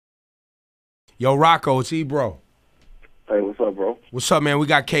Yo, Rocko, it's E-Bro. Hey, what's up, bro? What's up, man? We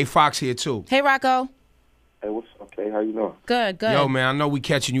got K Fox here, too. Hey, Rocko. Hey, what's up, Kay? How you doing? Good, good. Yo, man, I know we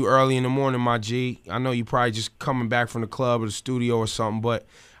catching you early in the morning, my G. I know you probably just coming back from the club or the studio or something, but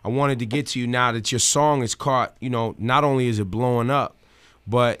I wanted to get to you now that your song is caught, you know, not only is it blowing up,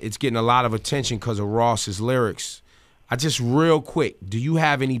 but it's getting a lot of attention because of Ross's lyrics. I just real quick, do you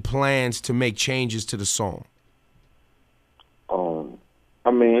have any plans to make changes to the song? I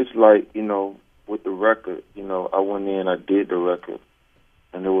mean, it's like, you know, with the record, you know, I went in, I did the record,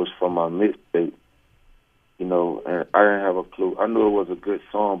 and it was from my mixtape, you know, and I didn't have a clue. I knew it was a good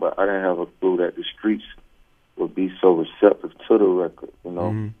song, but I didn't have a clue that the streets would be so receptive to the record, you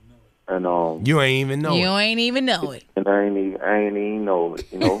know. Mm-hmm. And you ain't even know it. You ain't even know it. And I ain't even know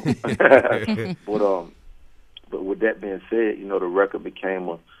it, you know. But with that being said, you know, the record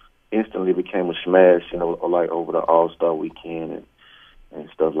instantly became a smash, you know, like over the All-Star weekend and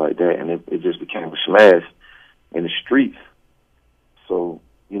stuff like that, and it just became a smash in the streets. So,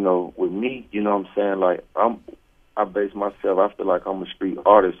 you know, with me, you know what I'm saying, like I base myself, I feel like I'm a street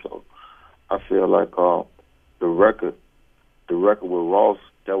artist, so I feel like the record with Ross,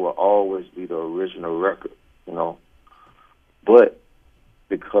 that will always be the original record, you know. But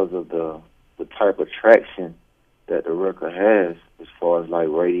because of the type of traction that the record has as far as like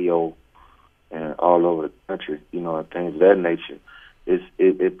radio and all over the country, you know, and things of that nature,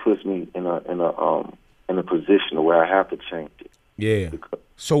 it puts me in a position where I have to change it. Yeah.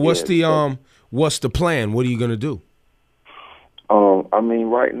 So what's the plan? What are you gonna do? I mean,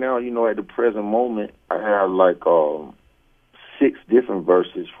 right now, you know, at the present moment, I have like 6 different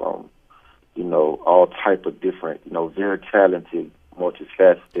verses from, you know, all type of different, you know, very talented,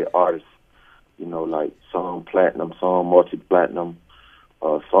 multifaceted artists. You know, like some platinum, some multi-platinum.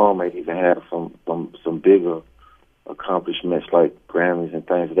 Some may even have some bigger accomplishments like Grammys and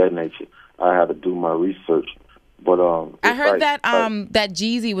things of that nature. I have to do my research. But I heard that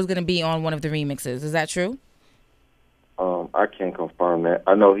Jeezy was going to be on one of the remixes. Is that true? I can't confirm that.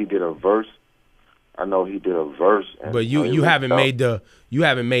 I know he did a verse. But you haven't made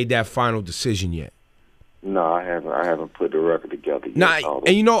that final decision yet. No, I haven't put the record together yet. Nah,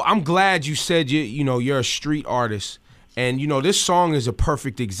 and you know, I'm glad you said you're a street artist, and you know this song is a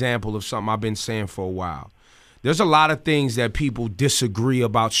perfect example of something I've been saying for a while. There's a lot of things that people disagree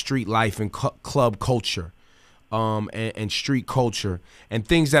about street life and club culture, and street culture, and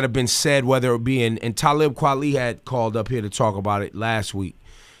things that have been said, whether it be and Talib Kweli had called up here to talk about it last week,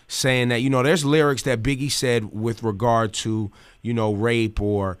 saying that, you know, there's lyrics that Biggie said with regard to, you know, rape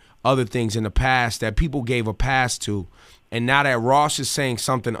or other things in the past that people gave a pass to. And now that Ross is saying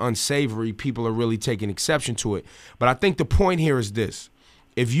something unsavory, people are really taking exception to it. But I think the point here is this.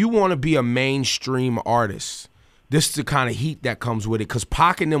 If you want to be a mainstream artist, this is the kind of heat that comes with it, because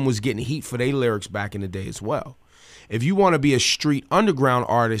Pac and them was getting heat for their lyrics back in the day as well. If you want to be a street underground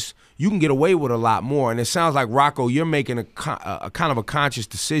artist, you can get away with a lot more. And it sounds like, Rocko, you're making a kind of a conscious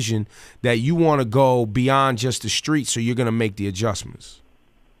decision that you want to go beyond just the street, so you're going to make the adjustments.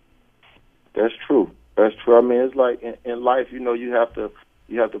 That's true. That's true. I mean, it's like in life, you know, you have to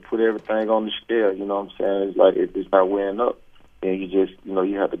put everything on the scale. You know what I'm saying? It's like if it's not weighing up, then you just, you know,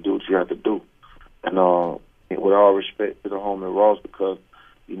 you have to do what you have to do. And with all respect to the homie Ross, because,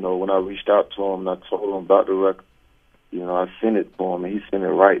 you know, when I reached out to him and I told him about the record, you know, I sent it to him and he sent it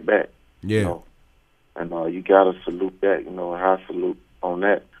right back. Yeah. You know? And you gotta salute that. You know, and I salute on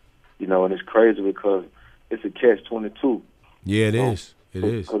that. You know, and it's crazy because it's a catch-22. Yeah, it is. It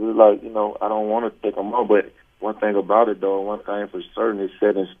is. Because it's like, you know, I don't want to take him out, but one thing about it, though, one thing for certain is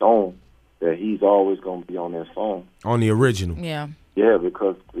set in stone that he's always going to be on that song. On the original. Yeah. Yeah,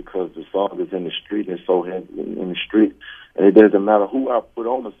 because the song is in the street and it's so heavy in the street. And it doesn't matter who I put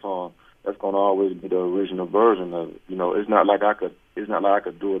on the song, that's going to always be the original version of it. You know, it's not like I could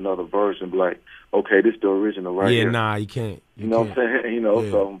do another version and be like, okay, this is the original right here. Yeah, nah, you can't. You know what I'm saying? You know,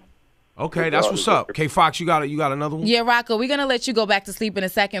 yeah. so... Okay, that's what's up. K Fox, you got another one? Yeah, Rocko, we're gonna let you go back to sleep in a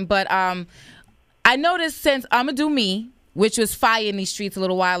second, but I noticed since I'ma Do Me, which was fire in these streets a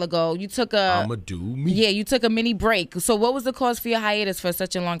little while ago, you took I'ma Do Me. Yeah, you took a mini break. So what was the cause for your hiatus for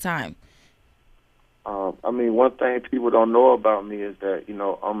such a long time? I mean, one thing people don't know about me is that, you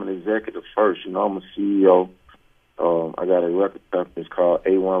know, I'm an executive first. You know, I'm a CEO. I got a record company. It's called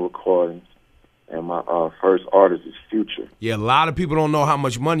A1 Recordings. And my first artist is Future. Yeah, a lot of people don't know how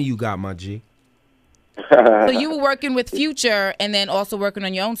much money you got, my G. So you were working with Future and then also working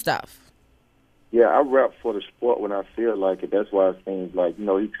on your own stuff. Yeah, I rap for the sport when I feel like it. That's why it seems like, you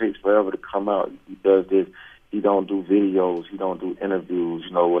know, he takes forever to come out. He does this. He don't do videos. He don't do interviews,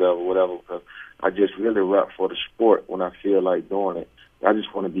 you know, whatever. Because I just really rap for the sport when I feel like doing it. I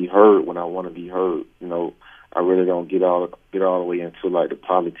just want to be heard when I want to be heard. You know, I really don't get all the way into like the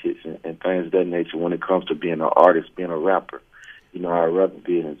politics and things of that nature when it comes to being an artist, being a rapper. You know, I'd rather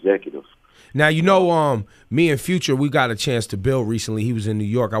be an executive. Now, you know, me and Future, we got a chance to build recently. He was in New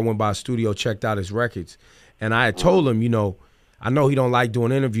York. I went by his studio, checked out his records, and I had told him, you know, I know he don't like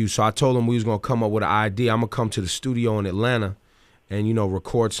doing interviews, so I told him we was gonna come up with an idea. I'm gonna come to the studio in Atlanta, and you know,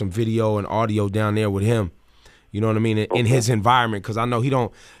 record some video and audio down there with him. You know what I mean? In his environment, because I know he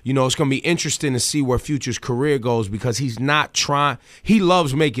don't. You know, it's gonna be interesting to see where Future's career goes because he's not trying. He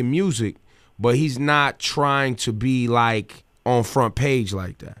loves making music, but he's not trying to be like on front page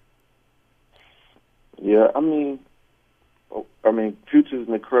like that. Yeah, I mean, Future's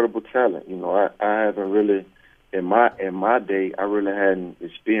an incredible talent. You know, I haven't really, in my day, I really hadn't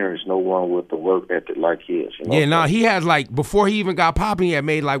experienced no one with the work ethic like his. You know? Yeah, no, he had like, before he even got popping, he had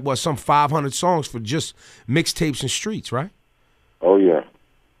made like, what, some 500 songs for just mixtapes and streets, right? Oh, yeah.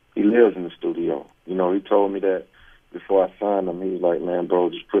 He lives in the studio. You know, he told me that before I signed him. He was like, man, bro,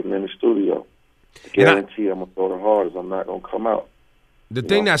 just put me in the studio. I guarantee I'm going to throw the hardest. I'm not going to come out. The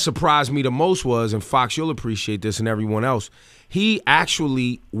thing that surprised me the most was, and Fox, you'll appreciate this and everyone else, he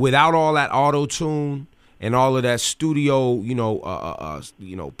actually, without all that auto-tune and all of that studio, you know,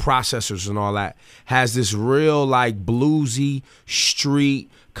 processors and all that, has this real like bluesy,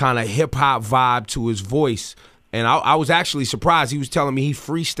 street kind of hip-hop vibe to his voice. And I was actually surprised. He was telling me he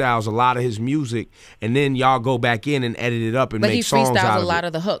freestyles a lot of his music, and then y'all go back in and edit it up and make songs out of it. But he freestyles a lot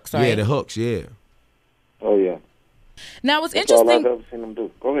of the hooks, right? Yeah, the hooks, yeah. Oh, yeah. Now, what's That's interesting? all I've ever seen him do.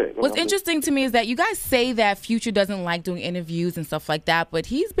 Go ahead. What's interesting to me is that you guys say that Future doesn't like doing interviews and stuff like that, but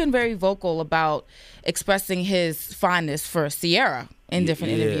he's been very vocal about expressing his fondness for Sierra in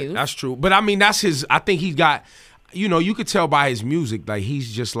different interviews. That's true. But I mean, that's his. I think he's got. You know, you could tell by his music, like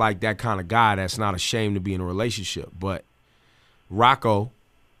he's just like that kind of guy that's not ashamed to be in a relationship. But Rocko,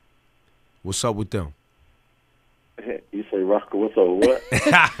 what's up with them? You say Rocko, what's up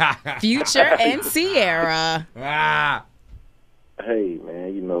with what? Future and Sierra. Hey,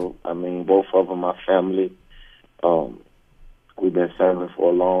 man, you know, I mean, both of them are family. We've been family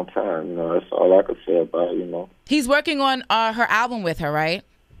for a long time. You know, that's all I could say about it, you know. He's working on her album with her, right?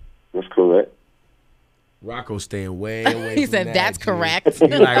 That's correct. Rocko's staying way he from said that, that's dude. correct.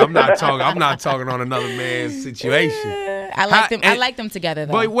 Like, I'm not talking on another man's situation. I like them. I like them together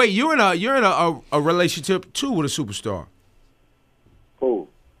though. But wait, you're in a relationship too with a superstar. Who?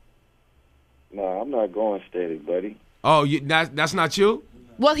 Nah, I'm not going steady, buddy. Oh, that's not you?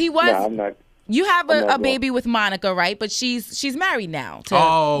 Well, he was. Nah, I'm not. You have a baby with Monica, right? But she's married now.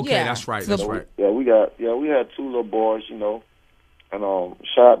 Okay, yeah. That's right. So That's right. We had 2 little boys, you know, and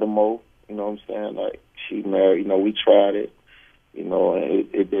shout out to Mo. You know what I'm saying? Like, she married. You know, we tried it. You know,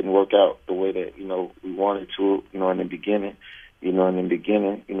 and it didn't work out the way that, you know, we wanted to. You know, in the beginning. You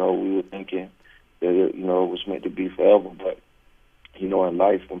know, we were thinking that it was meant to be forever. But you know, in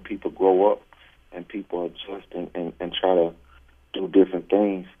life, when people grow up and people adjust and try to do different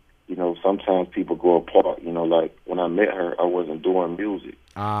things, you know, sometimes people grow apart. You know, like when I met her, I wasn't doing music.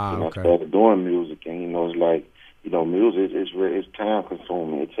 Okay. I started doing music, and you know, it's like, you know, music it's time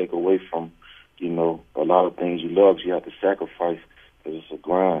consuming. It take away from, you know, a lot of things you love. You have to sacrifice because it's a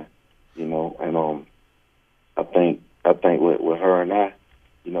grind, you know. And I think with her and I,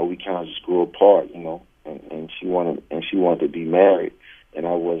 you know, we kind of just grew apart, you know. And she wanted to be married, and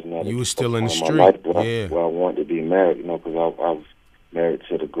I wasn't at. You were still in the street, Well, I wanted to be married, you know, because I was married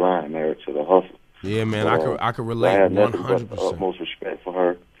to the grind, married to the hustle. Yeah, man, I could relate. I had nothing 100%. but the utmost respect for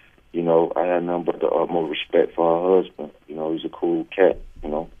her. You know, I had nothing but the utmost respect for her husband. You know, he's a cool cat. You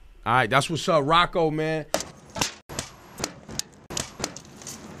know. All right, that's what's up, Rocko, man.